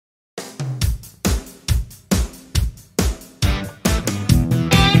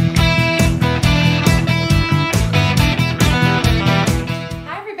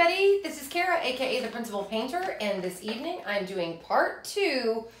Invincible Painter, and this evening I'm doing part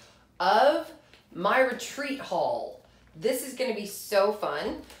 2 of my retreat haul. This is going to be so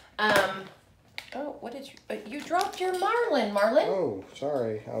fun. Oh, what did you dropped your Marlin, Marlin. Oh,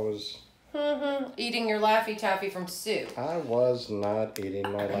 sorry, I was... Eating your Laffy Taffy from Sue. I was not eating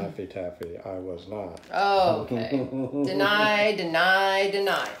my Laffy Taffy. I was not. Oh, okay. Deny, deny,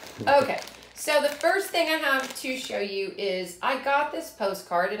 deny. Okay. So the first thing I have to show you is I got this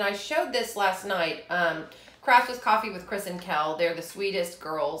postcard, and I showed this last night. Craft with Coffee with Chris and Kel. They're the sweetest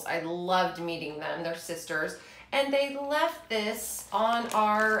girls. I loved meeting them. They're sisters. And they left this on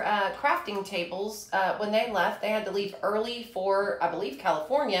our crafting tables when they left. They had to leave early for, I believe,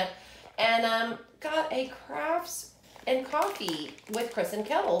 California. And got a Crafts and Coffee with Chris and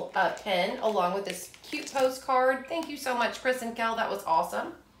Kel pen along with this cute postcard. Thank you so much, Chris and Kel. That was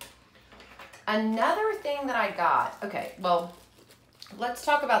awesome. Another thing that I got, okay, well, let's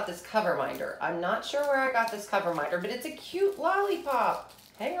talk about this cover minder. I'm not sure where I got this cover minder, but it's a cute lollipop.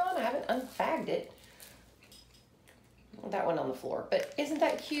 Hang on, I haven't unfagged it. That one on the floor, but isn't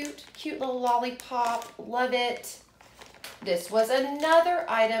that cute? Cute little lollipop, love it. This was another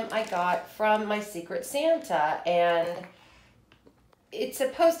item I got from my Secret Santa, and it's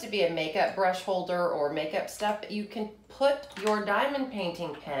supposed to be a makeup brush holder or makeup stuff, but you can put your diamond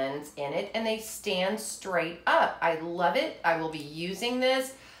painting pens in it and they stand straight up. I love it. I will be using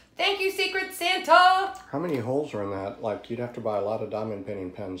this. Thank you, Secret Santa. How many holes are in that? Like, you'd have to buy a lot of diamond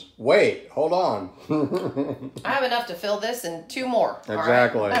painting pens. Wait, hold on. I have enough to fill this and 2 more.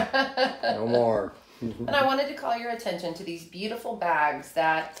 Exactly. Right? No more. And I wanted to call your attention to these beautiful bags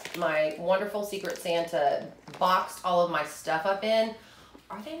that my wonderful Secret Santa boxed all of my stuff up in.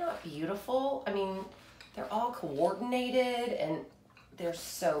 Are they not beautiful? I mean, they're all coordinated and they're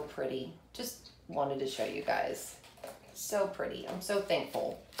so pretty. Just wanted to show you guys. So pretty. I'm so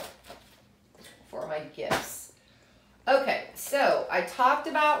thankful for my gifts. Okay, so I talked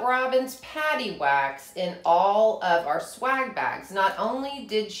about Robin's Paddywaxx in all of our swag bags. Not only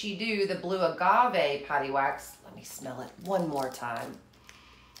did she do the blue agave Paddywaxx, let me smell it one more time.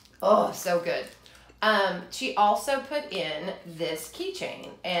 Oh, so good. She also put in this keychain,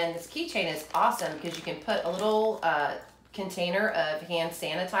 and this keychain is awesome because you can put a little container of hand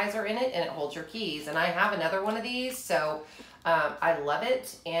sanitizer in it and it holds your keys. And I have another one of these, so I love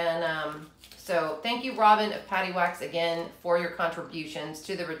it. And so thank you, Robin of Paddywaxx, again for your contributions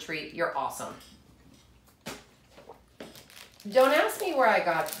to the retreat. You're awesome. Don't ask me where I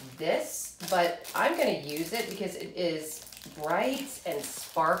got this, but I'm going to use it because it is bright and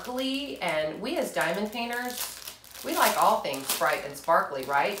sparkly, and we as diamond painters, we like all things bright and sparkly,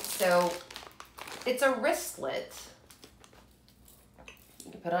 right? So it's a wristlet. You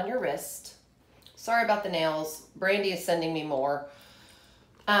can put on your wrist. Sorry about the nails. Brandy is sending me more.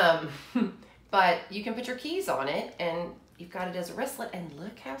 But you can put your keys on it, and you've got it as a wristlet, and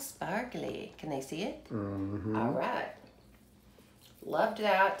look how sparkly. Can they see it? Mm-hmm. All right. Loved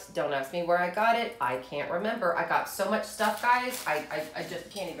that. Don't ask me where I got it. I can't remember. I got so much stuff, guys. I just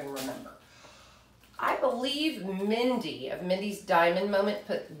can't even remember. I believe Mindy of Mindy's Diamond Moment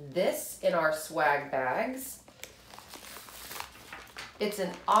put this in our swag bags. It's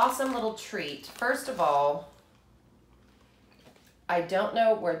an awesome little treat. First of all, I don't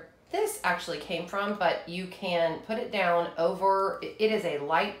know where this actually came from, but you can put it down over, it is a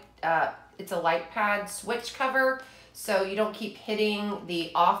light, it's a light pad switch cover, so you don't keep hitting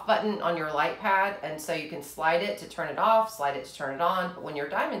the off button on your light pad, and so you can slide it to turn it off, slide it to turn it on, but when you're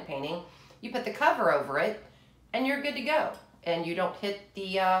diamond painting, you put the cover over it, and you're good to go, and you don't hit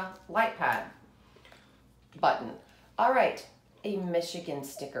the light pad button. All right, a Michigan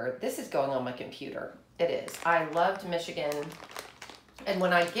sticker. This is going on my computer. It is. I loved Michigan. And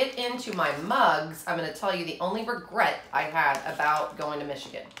when I get into my mugs, I'm going to tell you the only regret I had about going to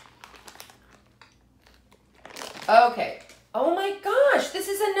Michigan. Okay. Oh my gosh, this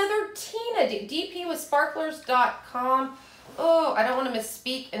is another Tina. dpwithsparklers.com. Oh, I don't want to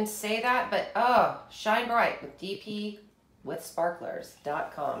misspeak and say that, but oh, shine bright with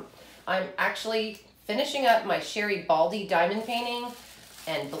dpwithsparklers.com. I'm actually finishing up my Sherry Baldy diamond painting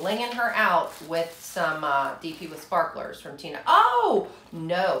and blinging her out with some DP with Sparklers from Tina. Oh,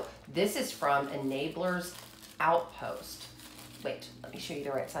 no. This is from Enabler's Outpost. Wait, let me show you the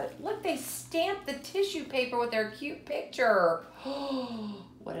right side. Look, they stamped the tissue paper with their cute picture.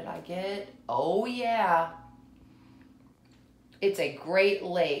 What did I get? Oh, yeah. It's a Great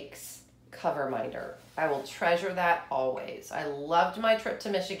Lakes cover minder. I will treasure that always. I loved my trip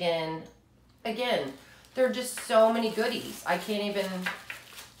to Michigan. Again, there are just so many goodies. I can't even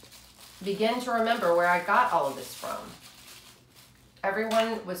begin to remember where I got all of this from.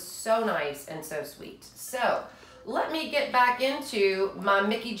 Everyone was so nice and so sweet. So let me get back into my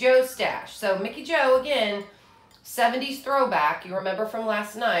Mickey Joe stash. So Mickey Joe, again, 70s throwback. You remember from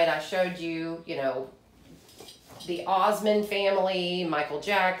last night, I showed you, you know, the Osmond family, Michael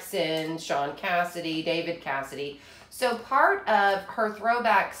Jackson, Sean Cassidy, David Cassidy. So part of her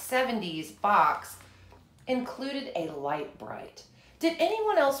throwback 70s box included a Light Bright. Did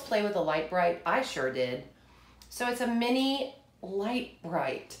anyone else play with a Light Bright? I sure did. So it's a mini Light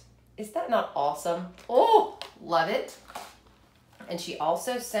Bright. Is that not awesome? Oh, love it. And she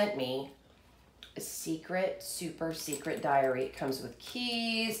also sent me a secret, super secret diary. It comes with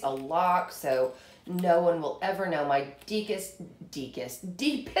keys, a lock, so no one will ever know my deepest,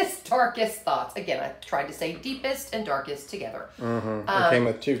 darkest thoughts. Again, I tried to say deepest and darkest together. It came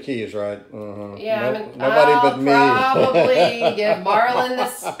with 2 keys, right? Yeah, nobody but me. Probably give Marlin the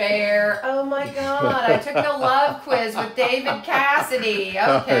spare. Oh my God, I took the love quiz with David Cassidy.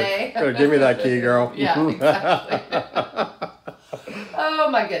 Okay. Give me that key, girl. Yeah, exactly. Oh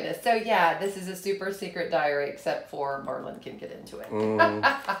my goodness. So yeah, this is a super secret diary, except for Marlin can get into it.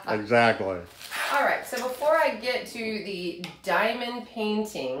 Exactly. All right, so before I get to the diamond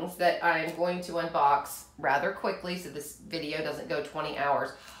paintings that I'm going to unbox rather quickly, so this video doesn't go 20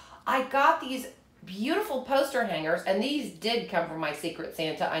 hours, I got these beautiful poster hangers, and these did come from my Secret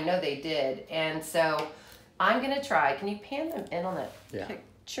Santa. I know they did. And so I'm going to try. Can you pan them in on that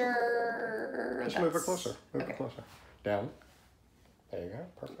picture? Just move it closer. Move it closer. Down. There you go.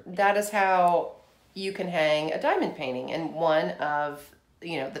 Perfect. That is how you can hang a diamond painting. And one of,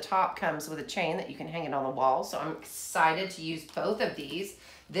 you know, the top comes with a chain that you can hang it on the wall. So I'm excited to use both of these.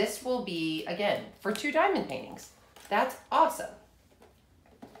 This will be, again, for 2 diamond paintings. That's awesome.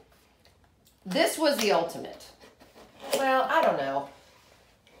 This was the ultimate. Well, I don't know.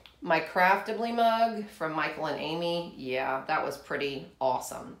 My Craftably mug from Michael and Amy, yeah, that was pretty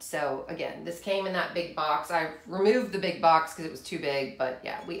awesome. So again, this came in that big box. I removed the big box because it was too big, but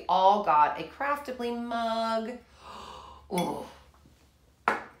yeah, we all got a Craftably mug. Ooh,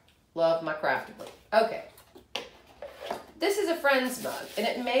 love my Craftably. Okay, this is a Friends mug, and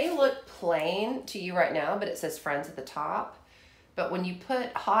it may look plain to you right now, but it says Friends at the top. But when you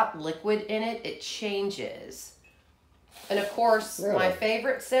put hot liquid in it, it changes. And of course, my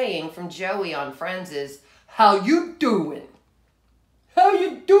favorite saying from Joey on Friends is, "How you doing? How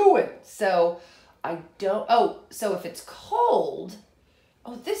you doing?" So I don't, so if it's cold,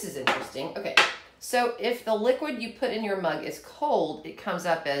 this is interesting. Okay, so if the liquid you put in your mug is cold, it comes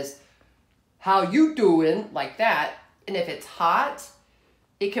up as, "How you doing?" like that. And if it's hot,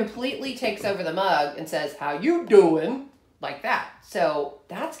 it completely takes over the mug and says, "How you doing?" like that. So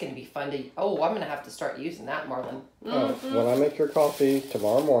that's going to be fun to, I'm going to have to start using that, Marlin. When I make your coffee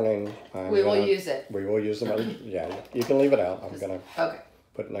tomorrow morning, we will use it. We will use them. Yeah, you can leave it out. I'm going to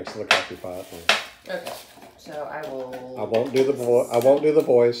put it next to the coffee pot. Okay. So I will. I won't do the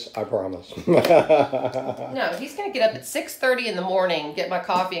voice. I promise. No, he's going to get up at 6:30 in the morning, get my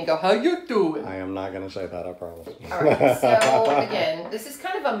coffee, and go, "How you doing?" I am not going to say that. I promise. All right. So again, this is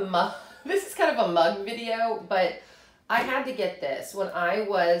kind of a mug. This is kind of a mug video, but I had to get this. When I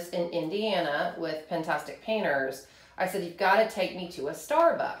was in Indiana with Fantastic Painters, I said, "You've got to take me to a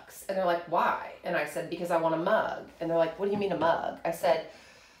Starbucks." And they're like, "Why?" And I said, "Because I want a mug." And they're like, "What do you mean a mug?" I said,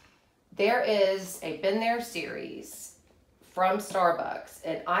 there is a Been There series from Starbucks,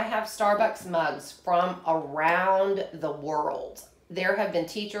 and I have Starbucks mugs from around the world. There have been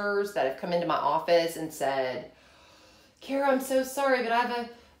teachers that have come into my office and said, "Kara, I'm so sorry, but I have an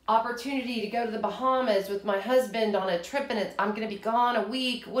opportunity to go to the Bahamas with my husband on a trip, and I'm going to be gone a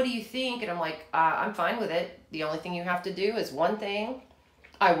week. What do you think?" And I'm like, "I'm fine with it. The only thing you have to do is one thing.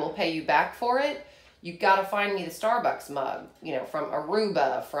 I will pay you back for it. You got to find me the Starbucks mug, you know, from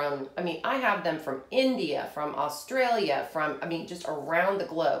Aruba, I have them from India, from Australia, just around the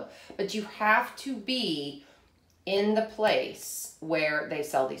globe. But you have to be in the place where they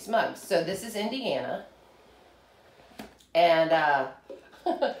sell these mugs." So this is Indiana. And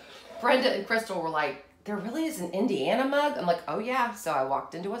Brenda and Crystal were like, "There really is an Indiana mug?" I'm like, "Oh yeah." So I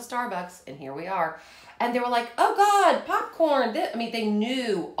walked into a Starbucks, and here we are. And they were like, "Oh God, popcorn." They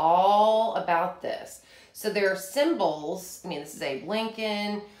knew all about this. So there are symbols. This is Abe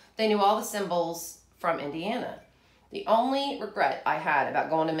Lincoln. They knew all the symbols from Indiana. The only regret I had about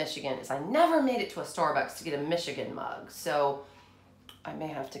going to Michigan is I never made it to a Starbucks to get a Michigan mug. So I may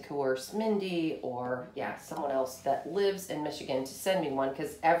have to coerce Mindy or, someone else that lives in Michigan to send me one,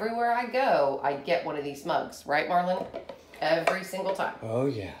 because everywhere I go, I get one of these mugs. Right, Marlin? Every single time. Oh,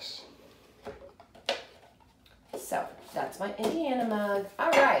 yes. So that's my Indiana mug.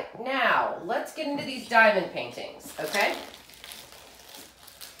 All right, now let's get into these diamond paintings, okay?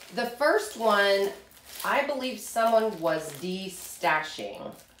 The first one, I believe someone was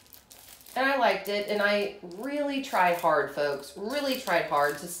de-stashing. And I liked it, and I really tried hard, folks. Really tried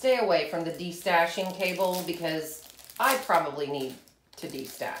hard to stay away from the de-stashing cable because I probably need to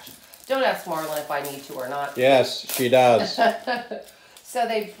de-stash. Don't ask Marlin if I need to or not. Yes, she does. So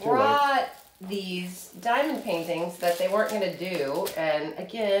they brought these diamond paintings that they weren't going to do. And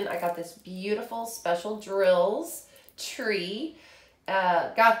again, I got this beautiful special drills tree.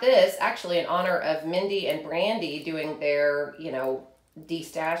 Got this actually in honor of Mindy and Brandy doing their, you know,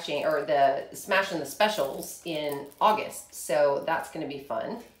 de-stashing or the smashing the specials in August. So that's going to be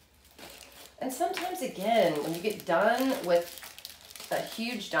fun. And sometimes again, when you get done with a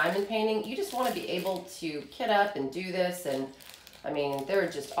huge diamond painting, you just want to be able to kit up and do this. And I mean, there are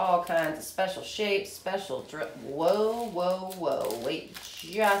just all kinds of special shapes, special drip. Whoa, whoa, whoa. Wait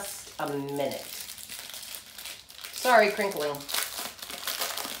just a minute. Sorry, crinkling.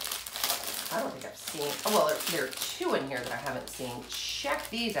 I don't think I've seen, oh, well, there are two in here that I haven't seen. Check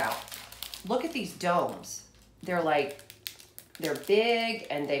these out. Look at these domes. They're like, they're big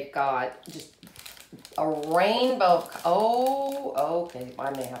and they've got just a rainbow. Oh, okay.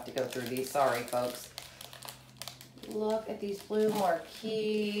 I may have to go through these. Sorry, folks. Look at these blue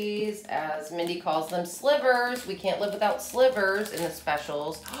marquees, as Mindy calls them, slivers. We can't live without slivers in the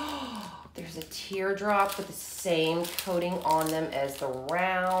specials. There's a teardrop with the same coating on them as the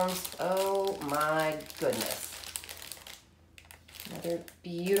rounds. Oh my goodness. Another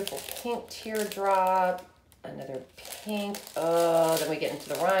beautiful pink teardrop. Another pink. Oh, then we get into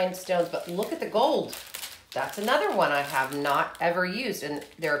the rhinestones. But look at the gold. That's another one I have not ever used. And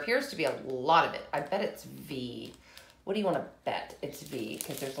there appears to be a lot of it. I bet it's V. What do you want to bet? It's V,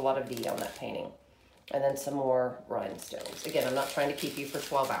 because there's a lot of V on that painting. And then some more rhinestones. Again, I'm not trying to keep you for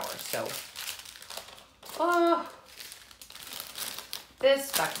 12 hours, so.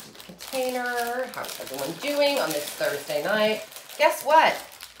 This back into the container. How's everyone doing on this Thursday night? Guess what?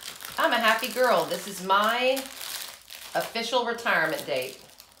 I'm a happy girl. This is my official retirement date.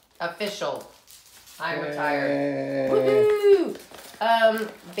 Official. I'm retired. Woohoo!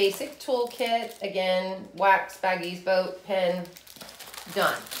 Basic toolkit. Again, wax, baggies, boat, pen.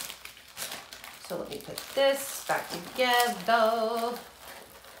 Done. So let me put this back together. Oh,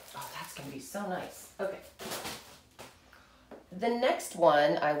 that's going to be so nice. Okay. The next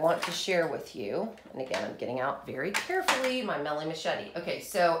one I want to share with you, and again, I'm getting out very carefully my Melly Machete. Okay,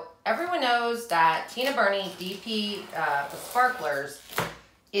 so everyone knows that Tina Burney, DP with Sparklers,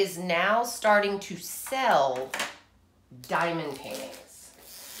 is now starting to sell diamond paintings.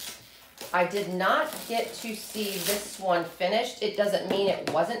 I did not get to see this one finished. It doesn't mean it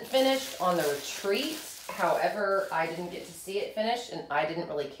wasn't finished on the retreat. However, I didn't get to see it finished, and I didn't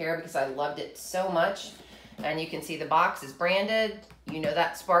really care because I loved it so much. And you can see the box is branded. You know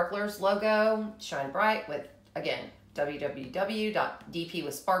that Sparklers logo. Shine bright with, again,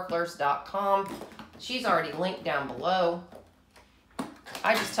 www.dpwithsparklers.com. She's already linked down below.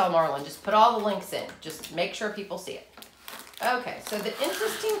 I just tell Marlin, just put all the links in. Just make sure people see it. Okay, so the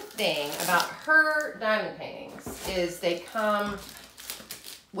interesting thing about her diamond paintings is they come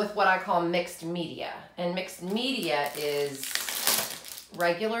with what I call mixed media. And mixed media is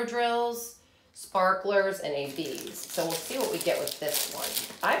regular drills, sparklers, and ABs. So we'll see what we get with this one.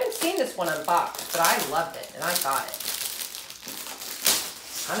 I haven't seen this one unboxed, but I loved it and I got it.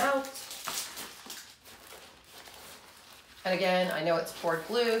 I'm out. And again, I know it's poured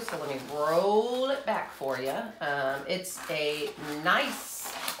glue, so let me roll it back for you. It's a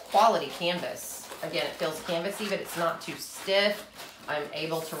nice quality canvas. Again, it feels canvasy, but it's not too stiff. I'm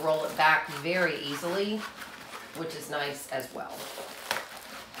able to roll it back very easily, which is nice as well.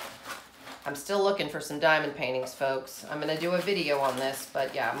 I'm still looking for some diamond paintings, folks. I'm going to do a video on this,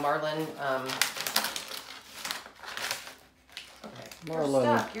 but yeah, Marlin, okay, Marlin,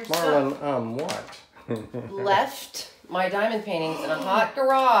 what? Left my diamond paintings in a hot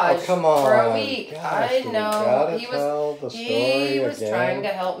garage come on. for a week. Gosh, I know. He was trying to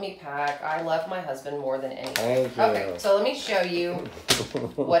help me pack. I love my husband more than anything. Thank you. Okay, so let me show you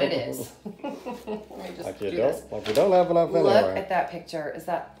what it is. Let me just like you don't have enough anyway. Look at that picture. Is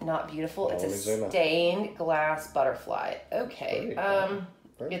that not beautiful? It's a stained glass butterfly. Okay.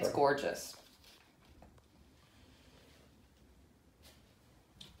 It's gorgeous.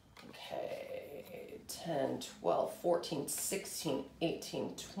 10, 12, 14, 16,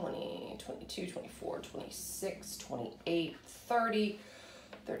 18, 20, 22, 24, 26, 28, 30,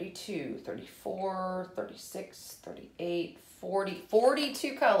 32, 34, 36, 38, 40,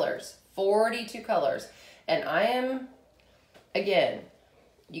 42 colors. 42 colors. And I am, again,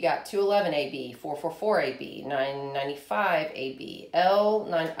 You got 211 AB, 444 AB, 995 AB,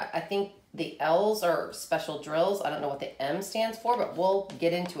 L9. I think the L's are special drills. I don't know what the M stands for, but we'll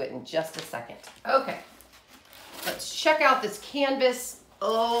get into it in just a second. Okay, let's check out this canvas.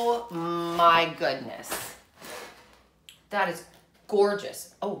 Oh my goodness. That is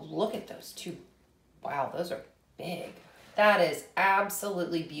gorgeous. Oh, look at those two. Wow, those are big. That is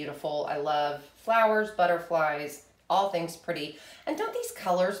absolutely beautiful. I love flowers, butterflies, all things pretty. And don't these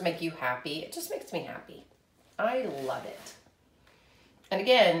colors make you happy? It just makes me happy. I love it. And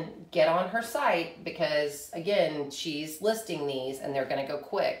again, get on her site because, again, she's listing these and they're going to go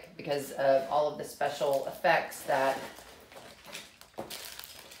quick because of all of the special effects that...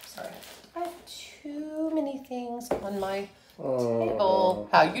 Sorry, I have too many things on my table.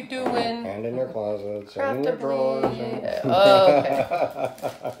 How you doing? And in your closets, and in your drawers. Oh,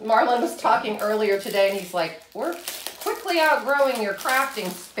 okay. Marlin was talking earlier today, and he's like, we're quickly outgrowing your crafting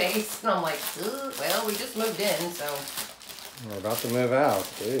space. And I'm like, well, we just moved in, so... We're about to move out.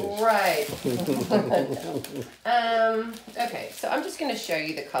 Jeez. Right. Okay, so I'm just going to show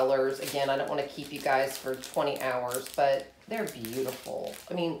you the colors. Again, I don't want to keep you guys for 20 hours, but they're beautiful.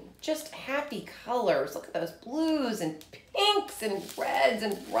 I mean, just happy colors. Look at those blues and pinks and reds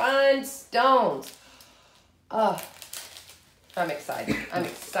and rhinestones. Oh, I'm excited. I'm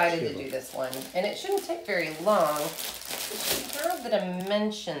excited to do this one. And it shouldn't take very long. It should have the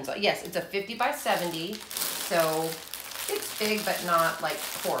dimensions. Yes, it's a 50 by 70, so... It's big, but not like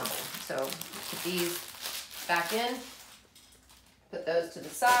horrible. So put these back in, put those to the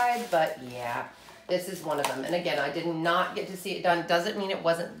side, but yeah, this is one of them. And again, I did not get to see it done. Doesn't mean it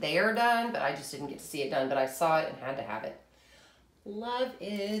wasn't there done, but I just didn't get to see it done, but I saw it and had to have it. Love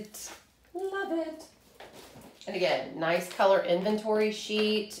it. Love it. And again, nice color inventory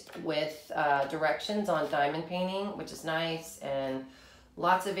sheet with directions on diamond painting, which is nice, and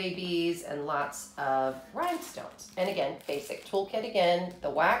lots of ABs and lots of rhinestones. And again, basic toolkit again, the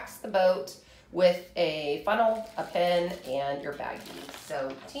wax, the boat, with a funnel, a pen, and your baggie. So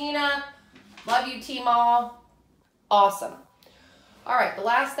Tina, love you T-Mall. Awesome. All right, the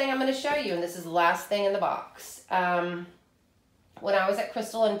last thing I'm gonna show you, and this is the last thing in the box. When I was at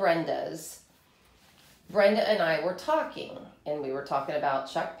Crystal and Brenda's, Brenda and I were talking, and we were talking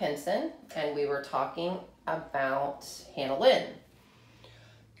about Chuck Pinson, and we were talking about Hannah Lynn.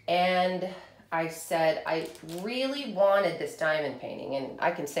 And I said, I really wanted this diamond painting. And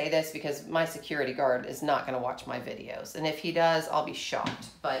I can say this because my security guard is not going to watch my videos. And if he does, I'll be shocked.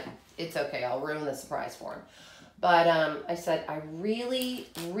 But it's okay. I'll ruin the surprise for him. But I said, I really,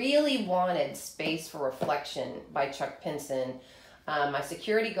 really wanted Space for Reflection by Chuck Pinson. My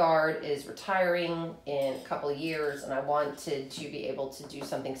security guard is retiring in a couple of years. And I wanted to be able to do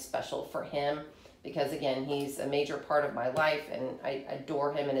something special for him. Because again, he's a major part of my life and I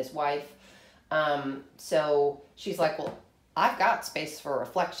adore him and his wife. So she's like, well, I've got Space for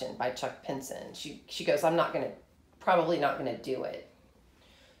Reflection by Chuck Pinson. She goes, I'm probably not gonna do it.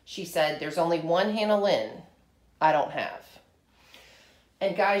 She said, there's only one Hannah Lynn I don't have.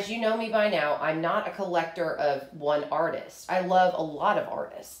 And guys, you know me by now, I'm not a collector of one artist. I love a lot of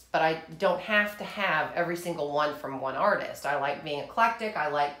artists, but I don't have to have every single one from one artist. I like being eclectic. I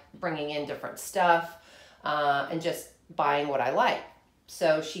like bringing in different stuff and just buying what I like.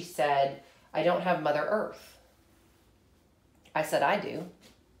 So she said, I don't have Mother Earth. I said, I do.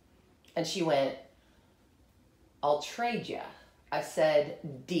 And she went, I'll trade ya. I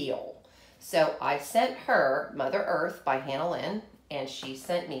said, deal. So I sent her Mother Earth by Hannah Lynn, and she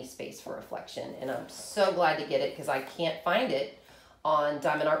sent me Space for Reflection. And I'm so glad to get it because I can't find it on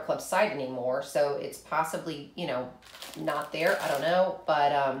Diamond Art Club's site anymore. So it's possibly, you know, not there. I don't know.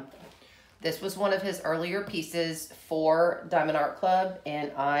 But this was one of his earlier pieces for Diamond Art Club.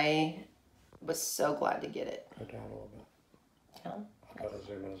 And I was so glad to get it. Go down a little bit. Down? I'll try to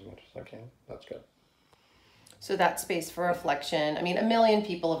zoom in as much as I can. That's good. So that's Space for Reflection. I mean, a million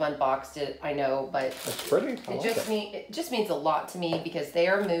people have unboxed it, I know, but it's pretty. It just means a lot to me because they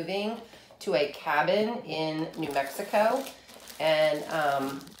are moving to a cabin in New Mexico, and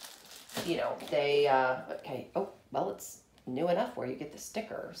you know they okay. Oh well, it's new enough where you get the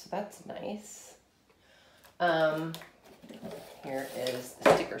sticker, so that's nice. Here is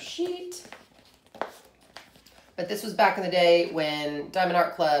the sticker sheet. But this was back in the day when Diamond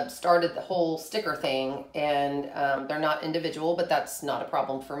Art Club started the whole sticker thing, and they're not individual, but that's not a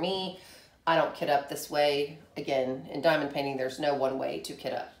problem for me. I don't kit up this way. Again, in diamond painting, there's no one way to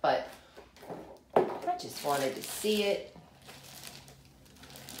kit up, but I just wanted to see it.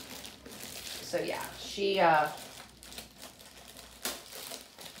 So yeah, she, and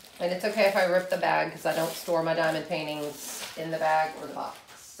it's okay if I rip the bag because I don't store my diamond paintings in the bag or the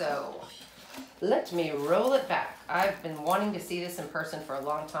box. So let me roll it back. I've been wanting to see this in person for a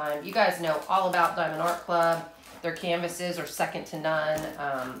long time. You guys know all about Diamond Art Club. Their canvases are second to none.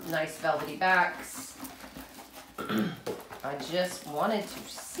 Nice velvety backs. I just wanted to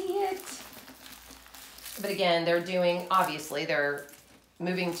see it. But again, they're doing, obviously, they're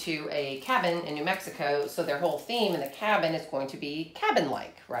moving to a cabin in New Mexico, so their whole theme in the cabin is going to be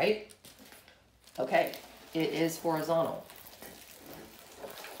cabin-like, right? Okay, it is horizontal.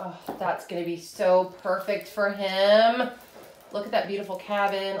 Oh, that's going to be so perfect for him. Look at that beautiful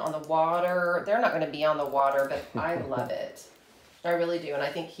cabin on the water. They're not going to be on the water, but I love it. I really do, and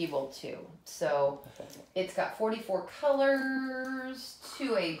I think he will too. So it's got 44 colors,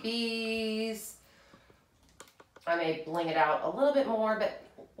 2 ABs. I may bling it out a little bit more, but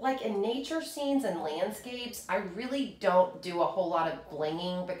like in nature scenes and landscapes, I really don't do a whole lot of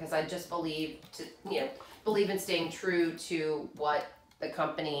blinging because I just believe in staying true to what the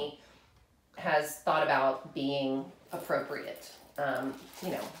company has thought about being appropriate.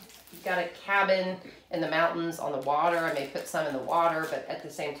 You've got a cabin in the mountains on the water. I may put some in the water, but at the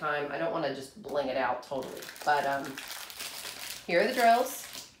same time, I don't want to just bling it out totally. But here are the drills.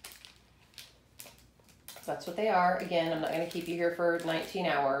 That's what they are. Again, I'm not going to keep you here for 19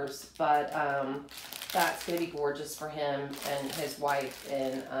 hours, but that's going to be gorgeous for him and his wife,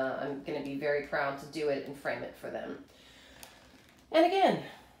 and I'm going to be very proud to do it and frame it for them. And again,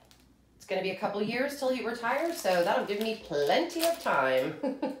 it's going to be a couple years till he retires, so that'll give me plenty of time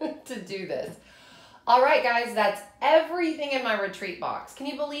to do this. All right, guys, that's everything in my retreat box. Can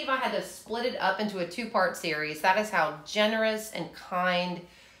you believe I had to split it up into a 2-part series? That is how generous and kind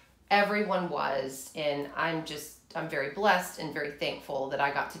everyone was, and I'm very blessed and very thankful that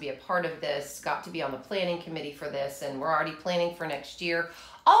I got to be a part of this, got to be on the planning committee for this, and we're already planning for next year.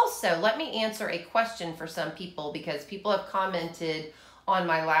 Also, let me answer a question for some people because people have commented on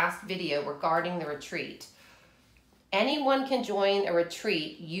my last video regarding the retreat. Anyone can join a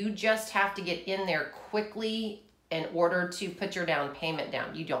retreat. You just have to get in there quickly in order to put your down payment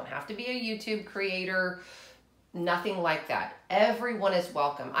down. You don't have to be a YouTube creator, nothing like that. Everyone is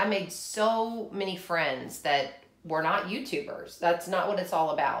welcome. I made so many friends that were not YouTubers. That's not what it's all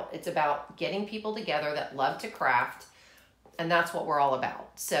about. It's about getting people together that love to craft, and that's what we're all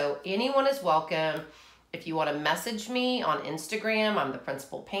about. So anyone is welcome. If you want to message me on Instagram, I'm the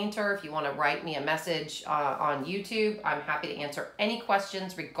principal painter. If you want to write me a message on YouTube, I'm happy to answer any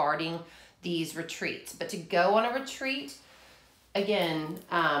questions regarding these retreats. But to go on a retreat, again,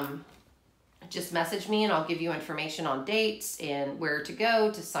 just message me and I'll give you information on dates and where to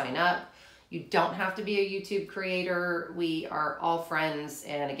go to sign up. You don't have to be a YouTube creator. We are all friends,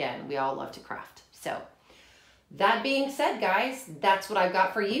 and again, we all love to craft. So that being said, guys, that's what I've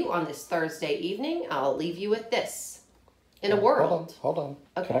got for you on this Thursday evening. I'll leave you with this. In a world. Hold on.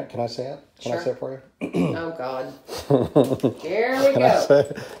 Okay. Can I say it? Can Sure. I say it for you? Oh, God. Here we go.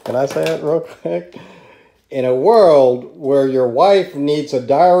 Can I say it real quick? In a world where your wife needs a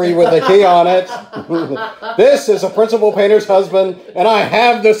diary with a key on it, this is a principal painter's husband, and I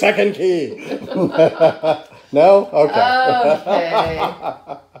have the second key. No? Okay.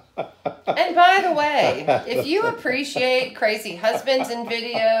 Okay. And by the way, if you appreciate crazy husbands in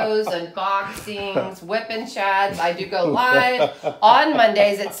videos, unboxings, whipping chats, I do go live on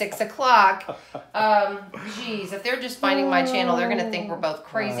Mondays at 6 o'clock. Geez, if they're just finding my channel, they're going to think we're both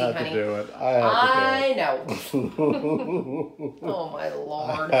crazy, I had honey. to do it. I know. Oh, my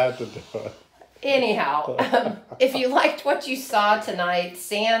Lord. I had to do it. Anyhow, if you liked what you saw tonight,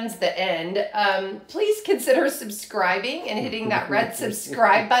 sans the end, please consider subscribing and hitting that red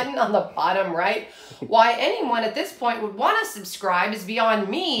subscribe button on the bottom right. Why anyone at this point would want to subscribe is beyond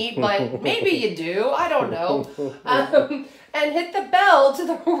me, but maybe you do. I don't know. And hit the bell to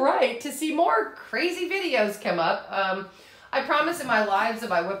the right to see more crazy videos come up. I promise in my lives of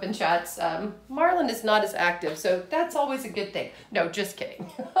my whipping chats, Marlin is not as active, so that's always a good thing. No, just kidding.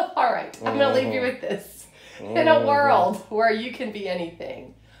 All right, I'm going to leave you with this. In a world where you can be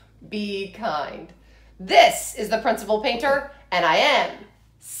anything, be kind. This is the Principal Painter, and I am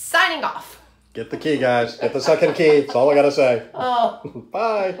signing off. Get the key, guys. Get the second key. That's all I got to say. Oh.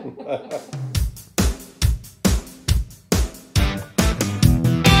 Bye.